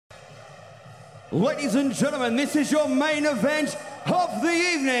Ladies and gentlemen, this is your main event of the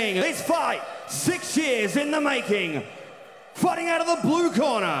evening. This fight, 6 years in the making. Fighting out of the blue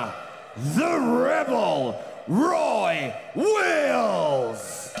corner, the Rebel, Roy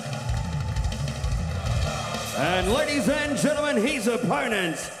Wills. And ladies and gentlemen, his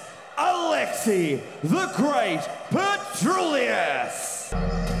opponent, Alexi, the Great Petroulias.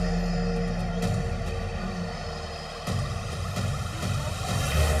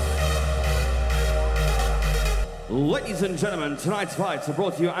 Ladies and gentlemen, tonight's fights are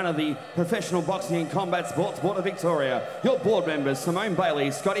brought to you under the Professional Boxing and Combat Sports Board of Victoria. Your board members, Simone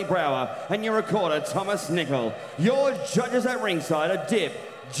Bailey, Scotty Brower, and your recorder, Thomas Nicol. Your judges at ringside are Dip,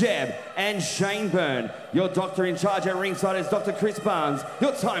 Jeb, and Shane Byrne. Your doctor in charge at ringside is Dr. Chris Barnes.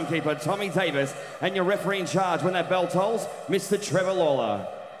 Your timekeeper, Tommy Davis. And your referee in charge when that bell tolls, Mr. Trevor Lawler.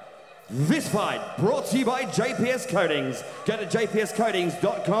 This fight brought to you by JPS Coatings. Go to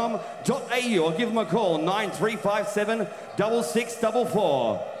jpscoatings.com.au or give them a call, 9357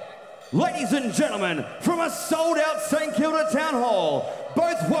 6644. Ladies and gentlemen, from a sold-out St Kilda Town Hall,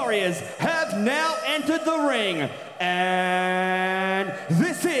 both warriors have now entered the ring. And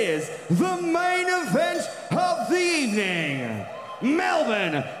this is the main event of the evening.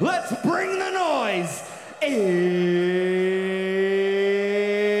 Melbourne, let's bring the noise.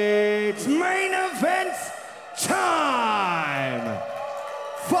 It's main event time!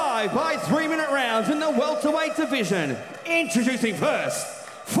 5 by 3 minute rounds in the welterweight division. Introducing first,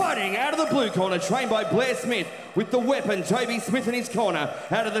 fighting out of the blue corner, trained by Blair Smith, with the weapon Toby Smith in his corner,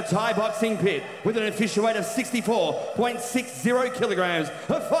 out of the Thai boxing pit, with an official weight of 64.60 kilograms,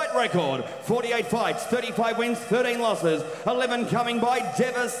 a fight record, 48 fights, 35 wins, 13 losses, 11 coming by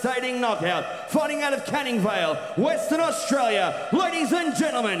devastating knockout, fighting out of Canning Vale, Western Australia. Ladies and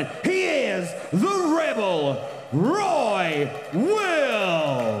gentlemen, he is the Rebel, Roy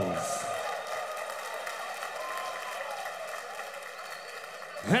Wills.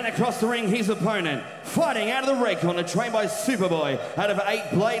 And across the ring, his opponent, fighting out of the red corner, trained by Superboy, out of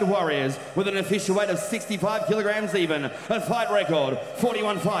 8 Blade Warriors, with an official weight of 65 kilograms even, a fight record,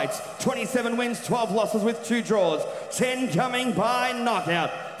 41 fights, 27 wins, 12 losses with 2 draws, 10 coming by knockout.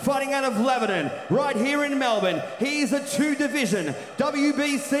 Fighting out of Laverton, right here in Melbourne, he's a 2-division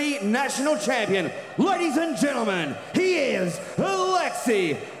WBC national champion. Ladies and gentlemen, he is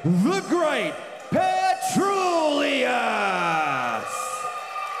Alexi, the Great Petroulias.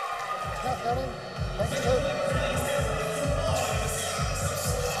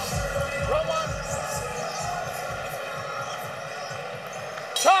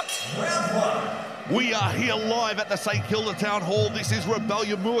 We are here live at the St Kilda Town Hall. This is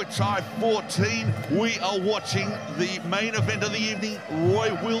Rebellion Muaythai 14. We are watching the main event of the evening.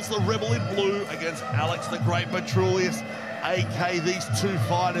 Roy Wills, the Rebel in blue, against Alex, the Great Petroulias. AK, these two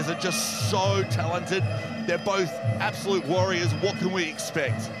fighters are just so talented. They're both absolute warriors. What can we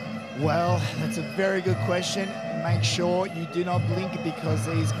expect? Well, that's a very good question. Make sure you do not blink because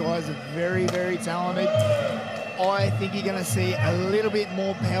these guys are very, very talented. I think you're going to see a little bit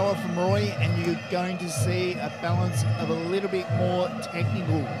more power from Roy, and you're going to see a balance of a little bit more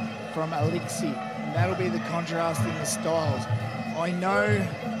technical from Alexi. And that'll be the contrast in the styles. I know,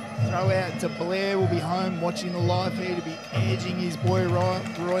 throw out to Blair, will be home watching the live feed to be edging his boy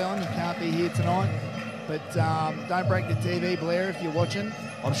Roy on. He can't be here tonight. But don't break the TV, Blair, if you're watching.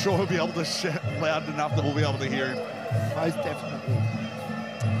 I'm sure he'll be able to shout loud enough that we'll be able to hear him. Most definitely.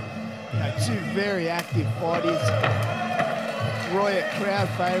 You know, 2 very active fighters. Roy, a crowd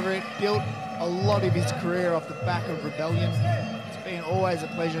favourite, built a lot of his career off the back of Rebellion. It's been always a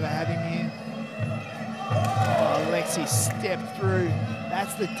pleasure to have him here. Oh, Alexi stepped through.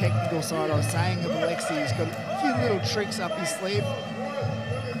 That's the technical side I was saying of Alexi. He's got a few little tricks up his sleeve.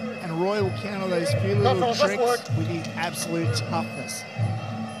 And Roy will counter those few little tricks with his absolute toughness.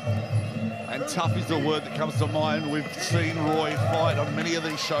 And tough is the word that comes to mind. We've seen Roy fight on many of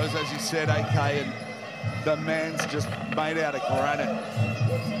these shows, as you said, AK, and the man's just made out of granite.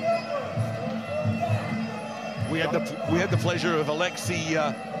 We had the pleasure of Alexi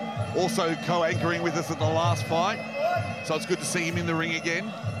also co-anchoring with us at the last fight, so it's good to see him in the ring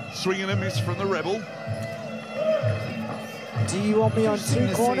again. Swing and a miss from the Rebel. Do you want me on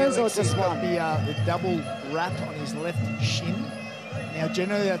 2 corners or just one? He's got the double wrap on his left shin. Now,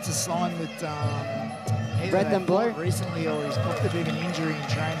 generally, that's a sign that either red and blue recently or he's popped a bit of an injury in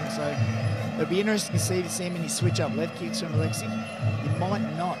training. So it'll be interesting to see him in his switch up left kicks from Alexi. He might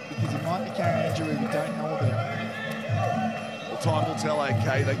not, because he might be carrying an injury we don't know about. Well, time will tell,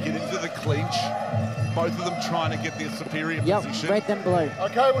 AK. They get into the clinch. Both of them trying to get their superior position. Red and blue.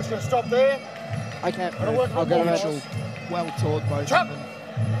 Okay, we're just going to stop there. Okay, I'll go Mitchell. Well taught, both of them.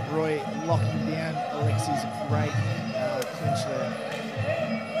 Roy locking down Alexi's great clinch there.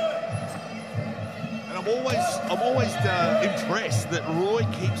 And I'm always impressed that Roy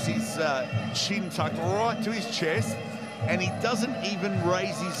keeps his chin tucked right to his chest, and he doesn't even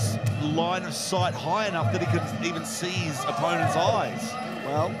raise his line of sight high enough that he can even see his opponent's eyes.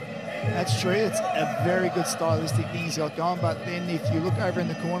 Well, that's true. It's a very good stylistic thing he's got going. But then if you look over in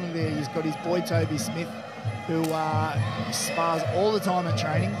the corner there, he's got his boy Toby Smith, who spars all the time at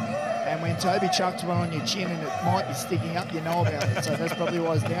training. And when Toby chucks one on your chin and it might be sticking up, you know about it. So that's probably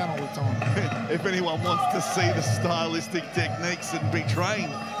why he's down all the time. If anyone wants to see the stylistic techniques and be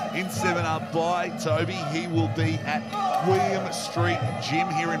trained in 7-Up by Toby, he will be at William Street Gym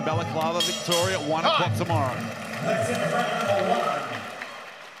here in Balaclava, Victoria, at 1 o'clock tomorrow.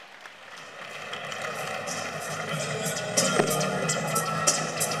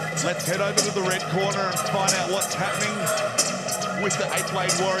 Let's head over to the red corner and find out what's happening with the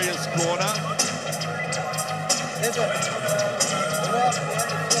 8-Blade Warriors corner. Listen, the way up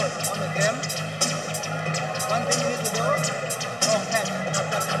on the game, one thing you need to do, don't catch, not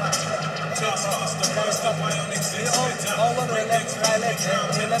touch the match. All over the left, right leg,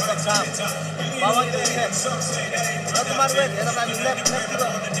 the left back down. Power to the head. Not to my red, you know, I mean left to go.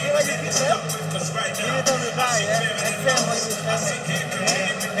 See when you keep left, you need to reply, and same when you stand there.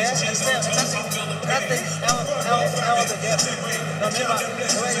 And same, that's the L of the game. Remember,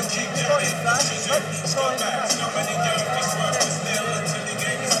 the way you go in front, not go in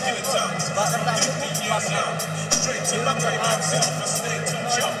front. But sometimes you keep passing. You look at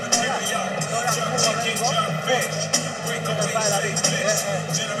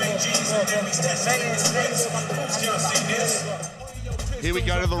Here we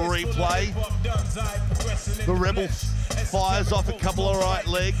go to the replay. The Rebel fires off a couple of right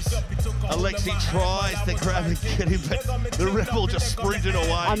legs. Alexi tries to grab and get him, but the Rebel just sprinted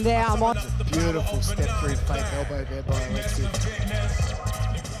away. I'm there, I'm on. Beautiful step through fake elbow there by Alexi.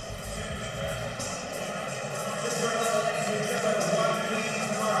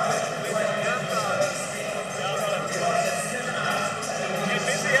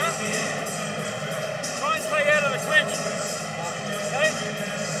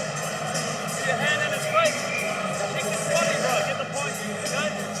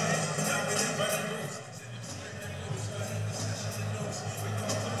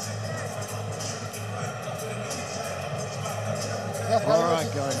 All right,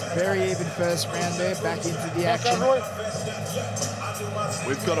 guys, very even first round there, back into the action.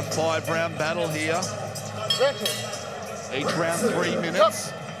 We've got a 5-round battle here. Each round 3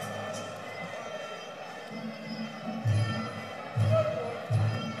 minutes.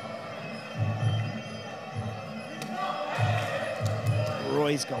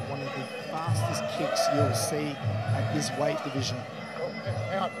 Roy's got one of the fastest kicks you'll see at this weight division.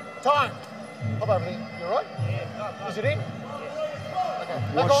 Hang on. Time. Hop over there. You all right? Yeah. Is it in?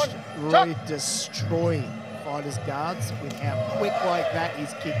 Watched Roy destroy fighters' guards with how quick like that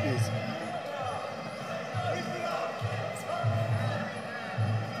his kick is.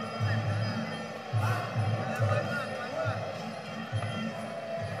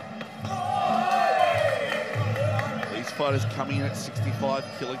 These fighters coming in at 65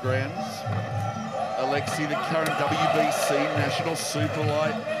 kilograms. Alexi, the current WBC National Super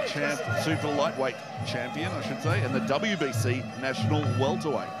Lightweight Champion, I should say, and the WBC National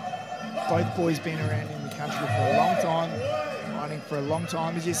Welterweight. Both boys been around in the country for a long time, fighting for a long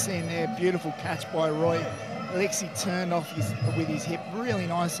time. As you've seen there, beautiful catch by Roy. Alexi turned off with his hip really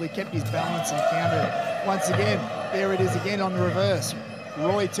nicely, kept his balance and countered. Once again, there it is again on the reverse.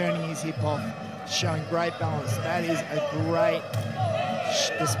 Roy turning his hip off, showing great balance. That is a great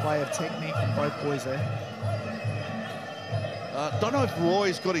display of technique from both boys there. Don't know if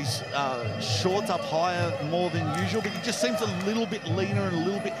Roy's got his shorts up higher more than usual, but he just seems a little bit leaner and a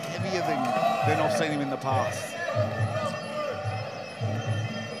little bit heavier than I've seen him in the past.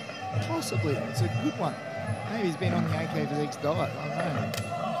 Possibly, it's a good one. Maybe he's been on the AK Physiques diet, I don't know.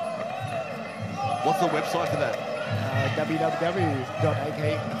 What's the website for that?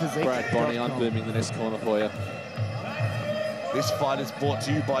 www.akphysiques.com. Brad Bonnie, I'm booming the next corner for you. This fight is brought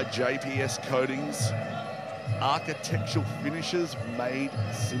to you by JPS Coatings. Architectural finishes made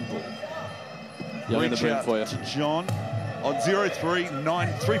simple. Yeah, I'm in the Reach boom out for you. to John on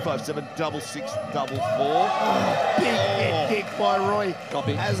 0393576644. Big head kick by Roy.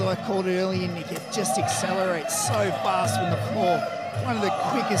 Copy. As I called it earlier, Nick, it just accelerates so fast from the floor. One of the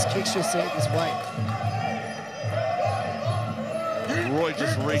quickest kicks you'll see at this weight. Roy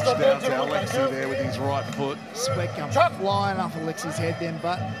just reached down to Alexi there with his right foot. Sweat comes flying off Alexi's head then,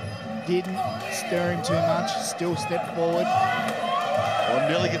 but didn't stir him too much. Still stepped forward. Well,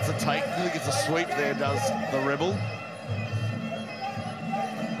 nearly gets a take, nearly gets a sweep there, does the Rebel.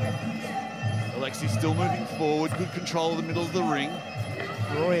 Alexi still moving forward, good control of the middle of the ring.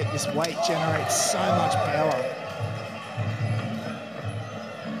 Roy at this weight generates so much power.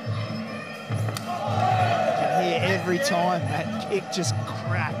 You can hear every time that kick just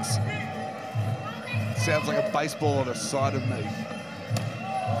cracks. Sounds like a baseball on the side of me.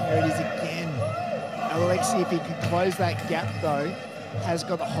 There it is again. Alexi, if he can close that gap though, has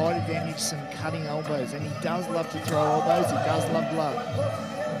got the height advantage, some cutting elbows, and he does love to throw elbows, he does love blood.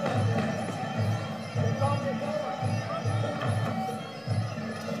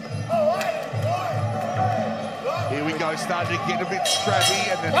 Here we go, starting to get a bit scrappy,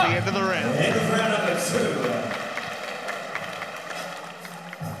 and that's the end of the round. End of round number 2.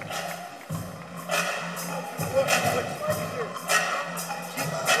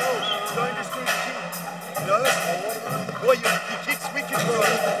 Boy, your kick's wicked, bro.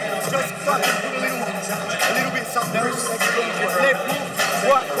 Just fucking put a little bit something else. Left hook,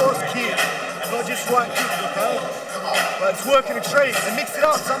 right cross kick. Not just right kick, okay? But it's working a treat. And mix it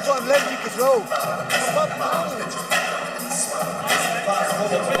up, sometimes left kick as well.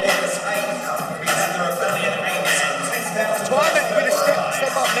 Time it with a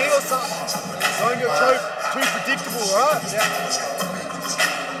step up knee or something. Don't get too predictable, right?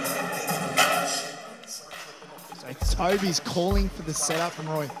 Toby's calling for the setup from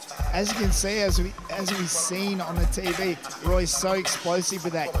Roy. As you can see, as we've seen on the TV, Roy's so explosive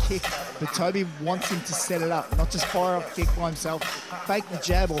with that kick, but Toby wants him to set it up, not just fire off kick by himself, fake the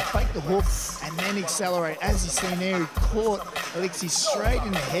jab or fake the hook, and then accelerate. As you've seen there, he caught Alexi straight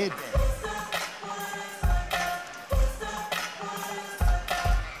in the head.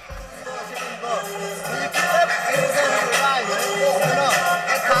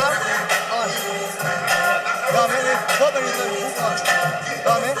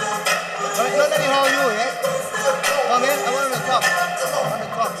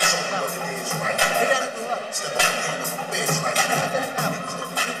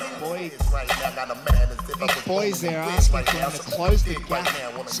 Boys there asking for him to close the gap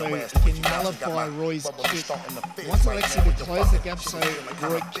so he can nullify Roy's kick. Wants Alexi to close the gap so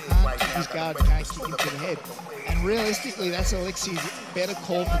Roy can't kick his guard, can't kick him to the head. And realistically, that's Alexi's better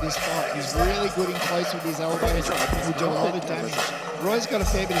call for this fight. He's really good in close with his elbows, will do a lot of damage. Roy's got a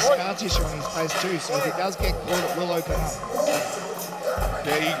fair bit of scar tissue on his face too, so if it does get caught, it will open up.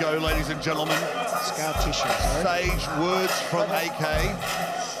 There you go, ladies and gentlemen. Scar tissue, sorry. Sage words from AK.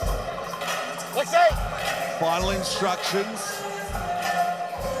 Final instructions.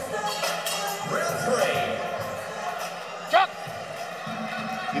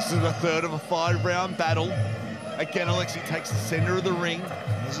 This is the third of a 5-round battle. Again, Alexi takes the center of the ring.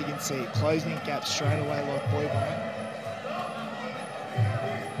 As you can see, closing the gap straight away like Boy went.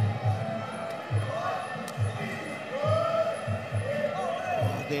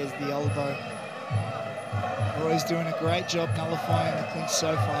 Oh, there's the elbow. Roy's doing a great job nullifying the clinch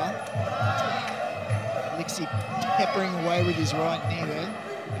so far. Alexi peppering away with his right knee there.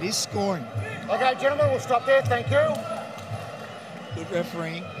 It is scoring. Okay, gentlemen, we'll stop there. Thank you. Good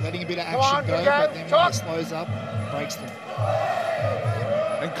refereeing, letting a bit of action go, but then when it slows up, breaks them.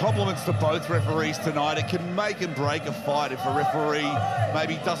 And compliments to both referees tonight. It can make and break a fight if a referee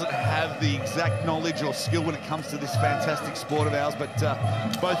maybe doesn't have the exact knowledge or skill when it comes to this fantastic sport of ours, but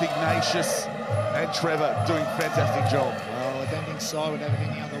both Ignatius and Trevor doing a fantastic job. Well, I don't think Si would have it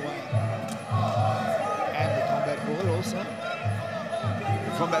any other way. And the combat board also.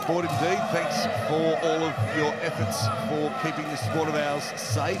 Combat board indeed. Thanks for all of your efforts for keeping this sport of ours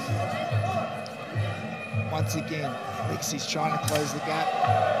safe. Once again, Alexi's trying to close the gap.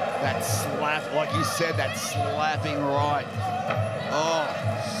 That slap, like you said, that slapping right. Oh,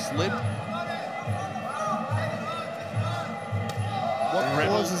 slip. What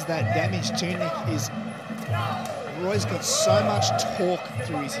causes that damage to Nick is Roy's got so much torque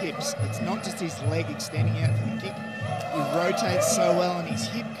through his hips. It's not just his leg extending out for the kick. He rotates so well and his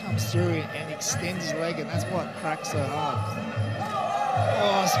hip comes through and extends his leg, and that's why it cracks so hard.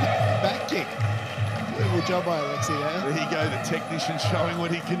 Oh, back kick. Beautiful job by Alexi there. There you go, the technician showing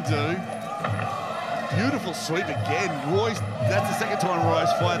what he can do. Beautiful sweep again. That's the second time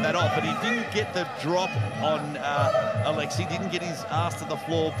Roy's fired that off, and he didn't get the drop on Alexi, didn't get his ass to the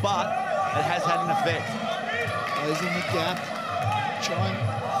floor, but it has had an effect. Closing the gap. Try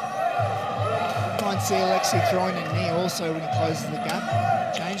and see Alexi throwing a knee also when he closes the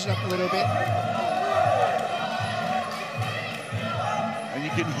gap. Change it up a little bit. And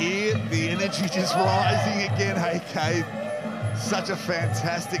you can hear the energy just rising again, AK. Such a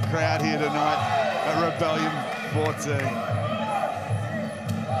fantastic crowd here tonight at Rebellion 14.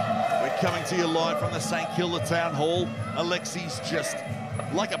 coming to you live from the St Kilda Town Hall. Alexi's just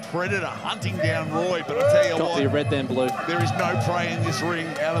like a predator hunting down Roy, but I tell you Got what, the red then blue. there is no prey in this ring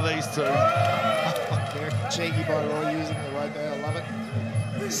out of these two. Very cheeky by Roy using the rope there. I love it.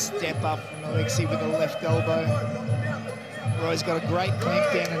 Step up from Alexi with the left elbow. Roy's got a great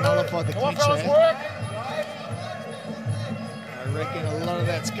clamp down and nullified the clinch there. I reckon a lot of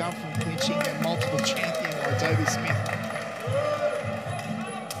that's come from clinching a multiple champion like Toby Smith.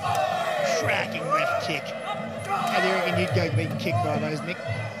 Cracking left kick. How do you reckon you'd go being kicked by those, Nick?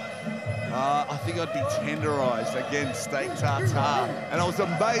 I think I'd be tenderised again, steak tartare. And I was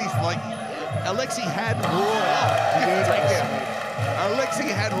amazed, like, Alexi had Roy. Alexi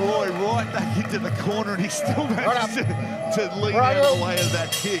had Roy right back into the corner and he still managed to lean out of the way of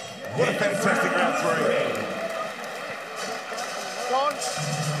that kick. What a fantastic round three.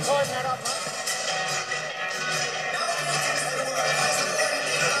 Join that up, man.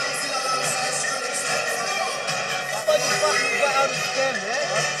 What the fuck you got out of this game, yeah?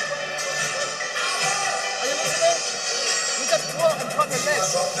 Are you listening? You just walk and fucking left.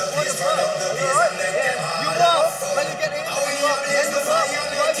 What the fuck? Are you alright? Yeah. You walk. When you get in, you walk. Then you walk.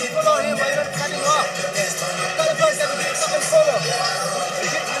 Why you follow him? Why you not cutting off? Cut the first and you fucking follow. Yeah.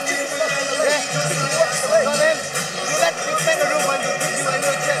 Come in. You let me spend the room when you give you in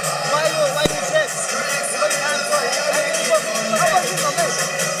your chest. Why you chest? What you have for? How about you come in?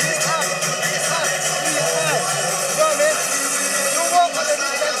 This up. Come in. You walk on the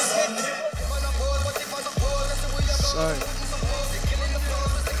defense. So,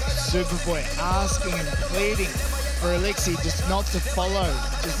 Superboy asking and pleading for Alexi just not to follow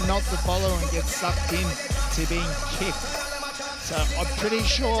and get sucked in to being kicked. So I'm pretty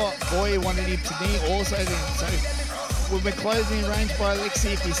sure Boy wanted him to knee also then. So when we're closing range by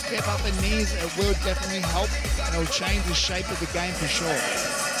Alexi, if he step up the knees, it will definitely help and it'll change the shape of the game for sure.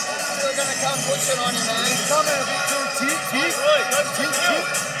 We're gonna come pushing on him, man. He's coming a bit too deep.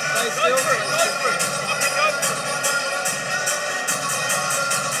 Stay still.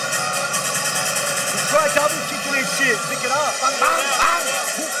 Try double kicking his shit. Pick it up. Bang, bang, bang.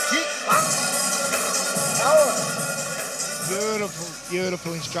 Kick, bang. Beautiful,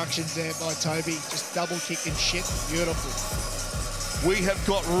 beautiful instructions there by Toby. Just double kicking shit. Beautiful. We have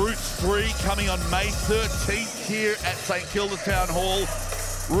got Roots 3 coming on May 13th here at St Kilda Town Hall.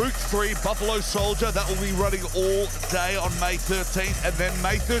 Roots 3, Buffalo Soldier, that will be running all day on May 13th. And then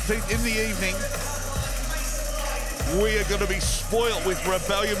May 13th in the evening, we are going to be spoilt with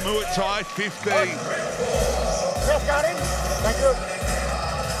Rebellion Muaythai 15. Yes, got him. Thank you.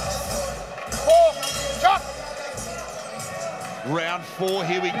 4, shot. Round 4,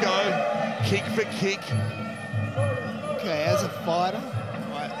 here we go. Kick for kick. Okay, as a fighter,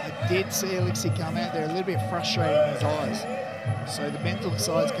 I did see Alexi come out there a little bit frustrated in his eyes. So the mental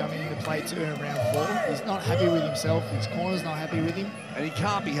side's coming into play too in round 4. He's not happy with himself. His corner's not happy with him. And he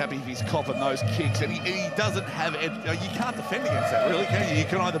can't be happy if he's copping those kicks. And he doesn't have it. You can't defend against that, really, can you? You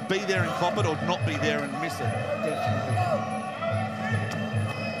can either be there and cop it or not be there and miss it. Definitely.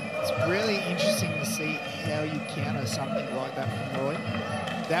 It's really interesting to see how you counter something like that from Roy.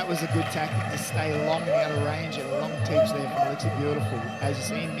 That was a good tactic to stay long out of range and a long teach there from Alexi. Beautiful. As you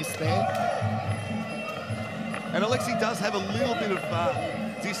see him miss there. And Alexi does have a little bit of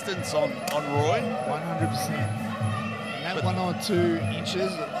distance on Roy. 100%. And that 1 or 2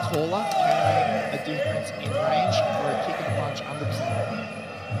 inches taller can make a difference in range for a kick and a punch, 100%.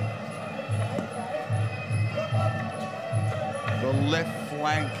 The left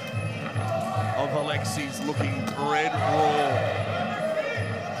flank of Alexi's looking red raw.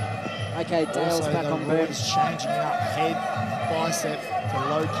 Okay, Dale's Also, back on board. Roy's changing it up, head, bicep to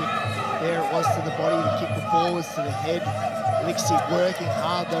low kick. There it was to the body, the kick before was to the head. Alexi working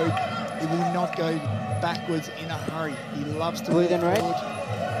hard though. He will not go backwards in a hurry. He loves to Blue move then red? forward.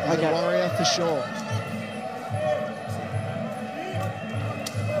 He's a warrior for sure.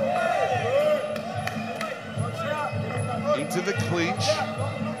 Into the clinch.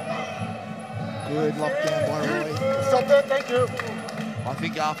 Good lockdown by Roy. Stop there, thank you. I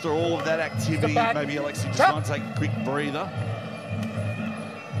think after all of that activity, maybe Alexi just wants to take a quick breather.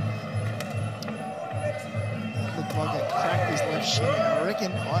 Looked like it cracked his left shin. I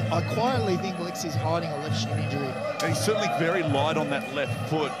reckon, I quietly think Alexi's hiding a left shin injury. And he's certainly very light on that left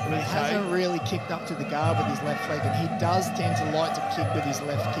foot. He hasn't really kicked up to the guard with his left leg, and he does tend to like to kick with his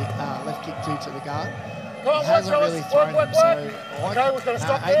left kick too to the guard. He hasn't really thrown him, so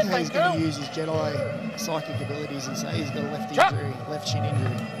AK's going to use his Jedi psychic abilities and say he's got a left injury, left shin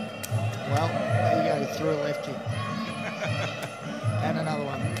injury. Well, there you go, threw a left kick. And another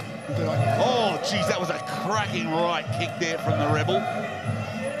one. Good on you. Oh, geez, that was a cracking right kick there from the Rebel.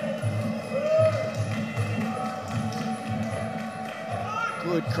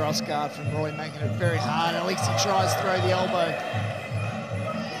 Good cross guard from Roy, making it very hard. Alexi tries to throw the elbow.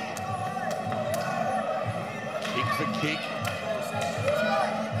 Kick for kick.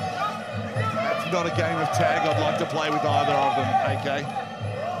 That's not a game of tag I'd like to play with either of them, AK.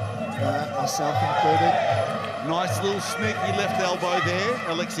 Myself included. Nice little sneaky left elbow there.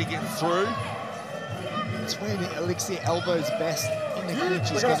 Alexi gets through. It's where Alexi elbows best in the clinch.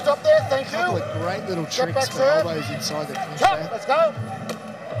 He's We're going got to stop there, thank a couple you. of great little Get tricks back, for sir. elbows inside the clinch Jump, there. let's go.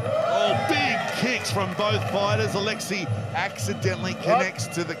 Oh, big kicks from both fighters. Alexi accidentally connects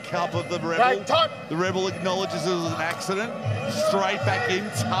to the cup of the Rebel. Right, time. The Rebel acknowledges it was an accident. Straight back in,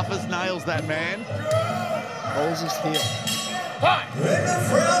 tough as nails, that man. Holds his heel. Time.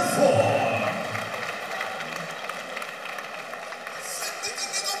 Round 4.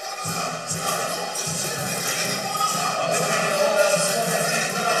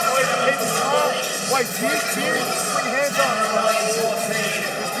 Wait, put your hands on.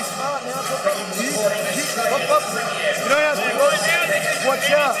 Just be smart now. Up. You don't have to watch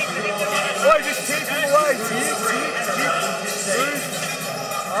out. Wait, just keep him away.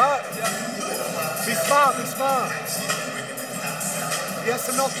 Alright. Be smart. He has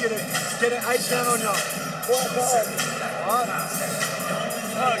to not get it 8 down on you. Alright.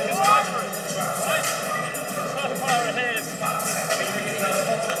 No, just go for it. So far ahead.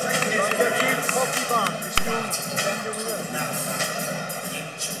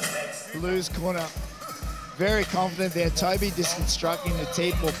 Blues corner. Very confident there. Toby just constructing the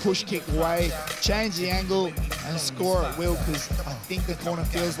teep or push kick away, change the angle and score at will, because I think the corner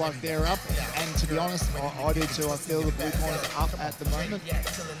feels like they're up. And to be honest, I do too. I feel the blue corner's up at the moment,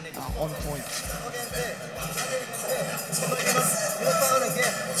 on point.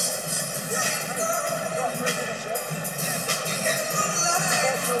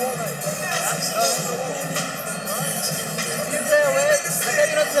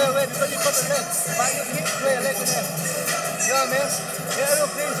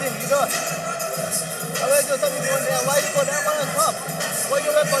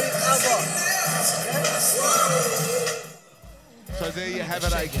 So there you have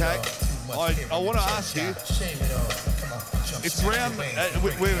it, AK. I want to ask you, it's round,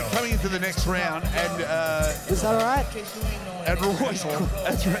 we're coming into the next round, and Is that all right? and Roy's,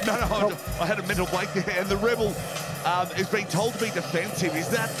 I had a mental blank there, and the Rebel is being told to be defensive. Do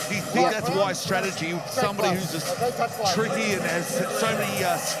you think that's wise strategy? Somebody who's just tricky and has so many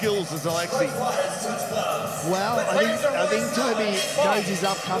skills as Alexi. Well, I think Toby knows he's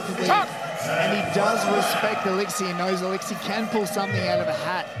up comfortably, and he does respect Alexi and knows Alexi can pull something out of a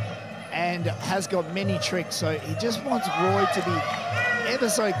hat and has got many tricks. So he just wants Roy to be ever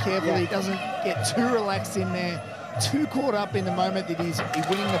so careful. He doesn't get too relaxed in there, too caught up in the moment that he's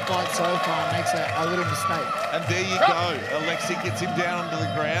winning the fight so far and makes a little mistake. And there you go. Alexi gets him down onto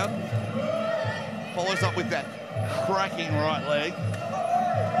the ground. Follows up with that cracking right leg.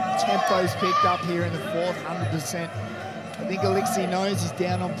 Tempo's picked up here in the fourth, 100%. I think Alexi knows he's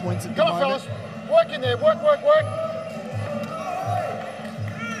down on points at the Come on, moment. fellas. Work in there. Work.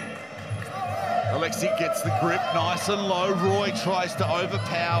 Alexi gets the grip nice and low. Roy tries to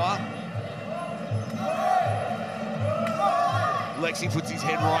overpower. Alexi puts his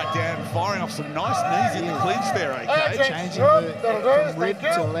head right down, firing off some nice knees in the clinch there, AK. Changing from rib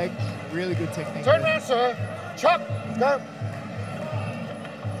to leg. Really good technique. Turn around, sir. Chuck. Go.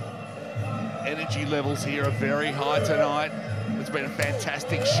 Energy levels here are very high tonight. It's been a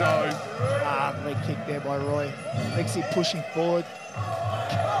fantastic show. Leg kick there by Roy. Alexi pushing forward.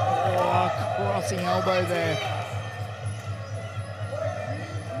 Oh, crossing elbow there.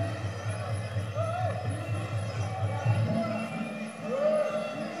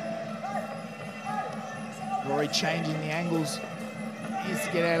 Roy changing the angles. Needs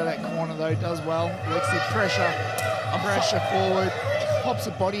to get out of that corner though, does well. Alexi pressure forward. Pops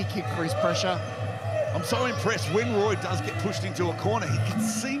a body kick for his pressure. I'm so impressed when Roy does get pushed into a corner, he can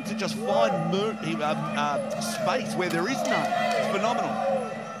seem to just find space where there is none. It's phenomenal.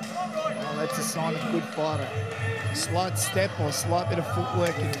 Well, that's a sign of a good fighter. Slight step or slight bit of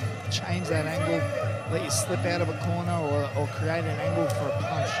footwork and change that angle. Let you slip out of a corner or create an angle for a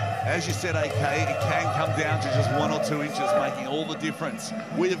punch. As you said, AK, it can come down to just 1 or 2 inches, making all the difference.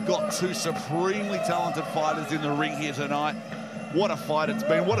 We have got 2 supremely talented fighters in the ring here tonight. What a fight it's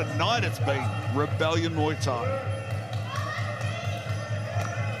been. What a night it's been. Rebellion Muaythai.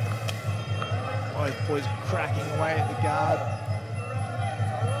 Both boys cracking away at the guard.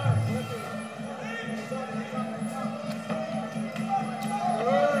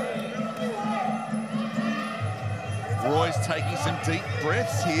 Roy's taking some deep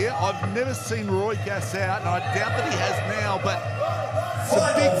breaths here. I've never seen Roy gas out, and I doubt that he has now, but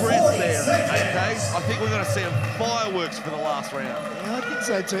some big breaths there, okay? I think we're going to see fireworks for the last round. Yeah, I think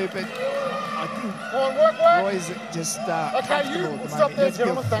so too, but I think Roy's just comfortable at the moment. He doesn't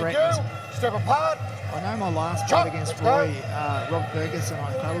feel threatened. Step apart. I know my last fight against Roy, Rob Ferguson,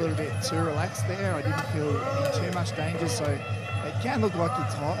 I felt a little bit too relaxed there. I didn't feel in too much danger, so it can look like you're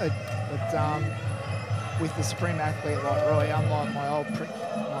tired, but with the supreme athlete like Roy, unlike my old prick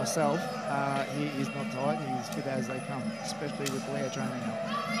myself, he is not tired. He's fit as they come, especially with Leo training now.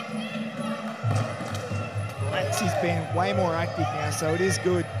 Alexi's been way more active now, so it is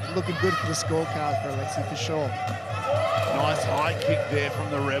good. Looking good for the scorecard for Alexi, for sure. Nice high kick there from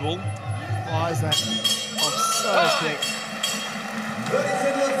the Rebel. Eyes that off so quick.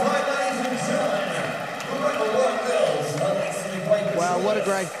 Wow, what a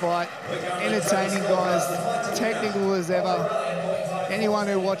great fight. Entertaining, guys. Technical as ever. Anyone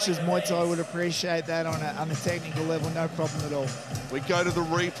who watches Muay Thai would appreciate that on a technical level, no problem at all. We go to the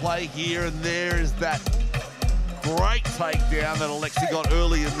replay here, and there is that great takedown that Alexi got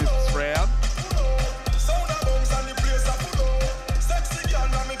early in this round.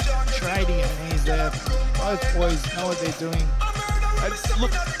 Trading at knees there. Both boys know what they're doing. And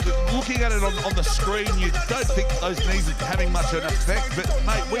look, looking at it on the screen, you don't think those knees are having much of an effect, but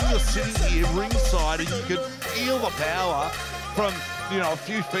mate, when you're sitting here ringside and you can feel the power from, you know, a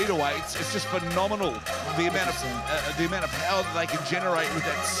few feet away, it's just phenomenal. The amount of power that they can generate with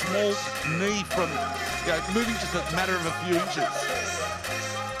that small knee from, you know, moving just a matter of a few inches.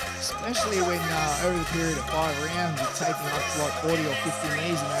 Especially when over the period of 5 rounds, you're taking up to like 40 or 50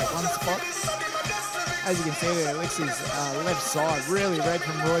 knees in that one spot. As you can see there, Alexi's left side really red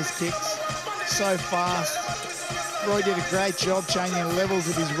from Roy's kicks. So fast. Roy did a great job changing the levels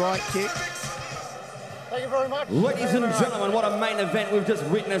of his right kick. Thank you very much. Ladies and gentlemen, what a main event we've just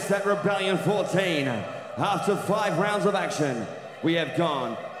witnessed at Rebellion 14. After 5 rounds of action, we have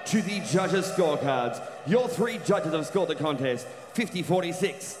gone to the judges' scorecards. Your 3 judges have scored the contest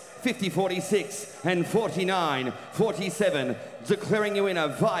 50-46, 50-46, and 49-47, declaring you winner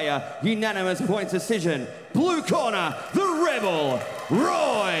via unanimous points decision. Blue corner, the Rebel,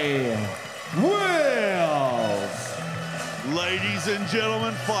 Roy Wills. Ladies and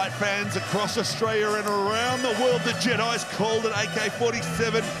gentlemen, fight fans across Australia and around the world, the Jedis called it.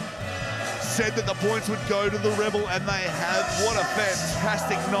 AK-47 said that the points would go to the Rebel, and they have. What a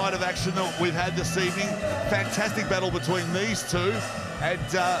fantastic night of action that we've had this evening. Fantastic battle between these two, and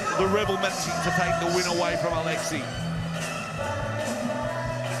the Rebel managing to take the win away from Alexi.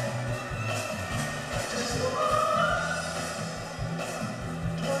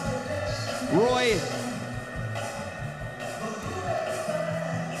 Roy,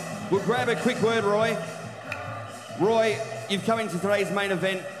 we'll grab a quick word, Roy. Roy, you've come into today's main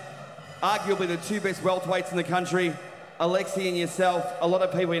event, arguably the 2 best welterweights in the country, Alexi and yourself. A lot of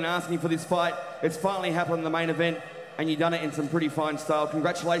people have been asking for this fight. It's finally happened in the main event, and you've done it in some pretty fine style.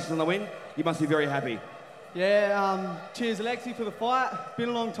 Congratulations on the win. You must be very happy. Yeah, cheers Alexi for the fight. It's been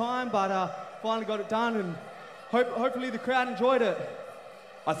a long time, but finally got it done, and hopefully the crowd enjoyed it.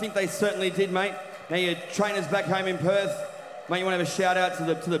 I think they certainly did, mate. Now your trainer's back home in Perth. Mate, you want to have a shout out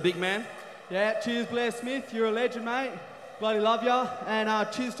to the big man? Yeah, cheers Blair Smith. You're a legend, mate. Bloody love ya. And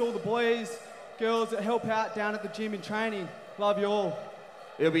cheers to all the boys, girls that help out down at the gym and training. Love you all.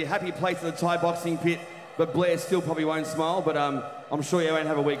 It'll be a happy place at the Thai boxing pit, but Blair still probably won't smile, but I'm sure you won't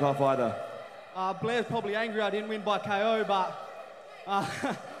have a week off either. Blair's probably angry I didn't win by KO, but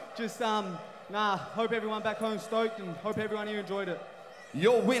hope everyone back home stoked, and hope everyone here enjoyed it.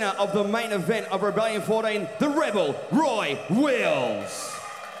 Your winner of the main event of Rebellion 14, the Rebel, Roy Wills.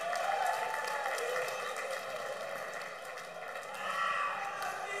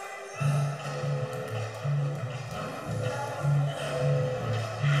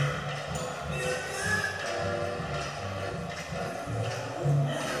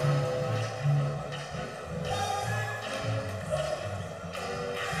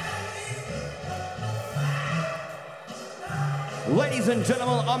 Ladies and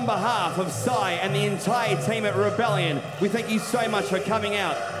gentlemen, on behalf of Sai and the entire team at Rebellion, we thank you so much for coming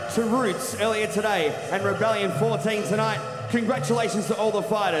out to Roots earlier today and Rebellion 14 tonight. Congratulations to all the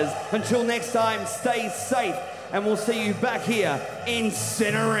fighters. Until next time, stay safe, and we'll see you back here in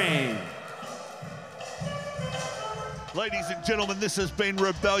Center Ring. Ladies and gentlemen, this has been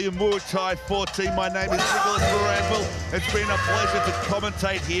Rebellion Muay Thai 14. My name is Nicholas Baranville. It's been a pleasure to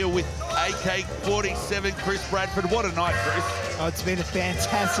commentate here with AK-47 Chris Bradford. What a night, Chris. Oh, it's been a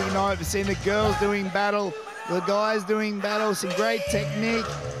fantastic night. We've seen the girls doing battle, the guys doing battle, some great technique,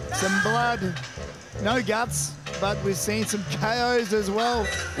 some blood, no guts, but we've seen some KOs as well.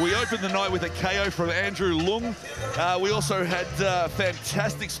 We opened the night with a KO from Andrew Lung. We also had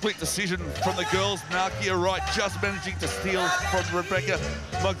fantastic split decision from the girls. Nakia Wright just managing to steal from Rebecca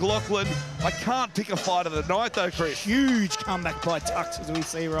McLaughlin. I can't pick a fight of the night though, Chris. Huge comeback by Tux, as we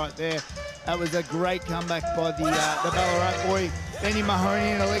see right there. That was a great comeback by the Ballarat boy. Benny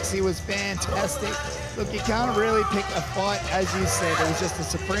Mahoney and Alexi was fantastic. Look, you can't really pick a fight, as you said. It was just a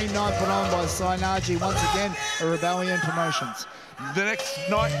supreme night put on by Synergy, once again, a Rebellion Promotions. The next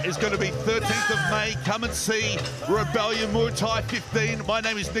night is going to be 13th of May. Come and see Rebellion Muaythai 15. My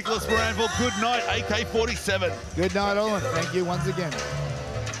name is Nicholas Moranville. Good night, AK-47. Good night, all, and thank you once again.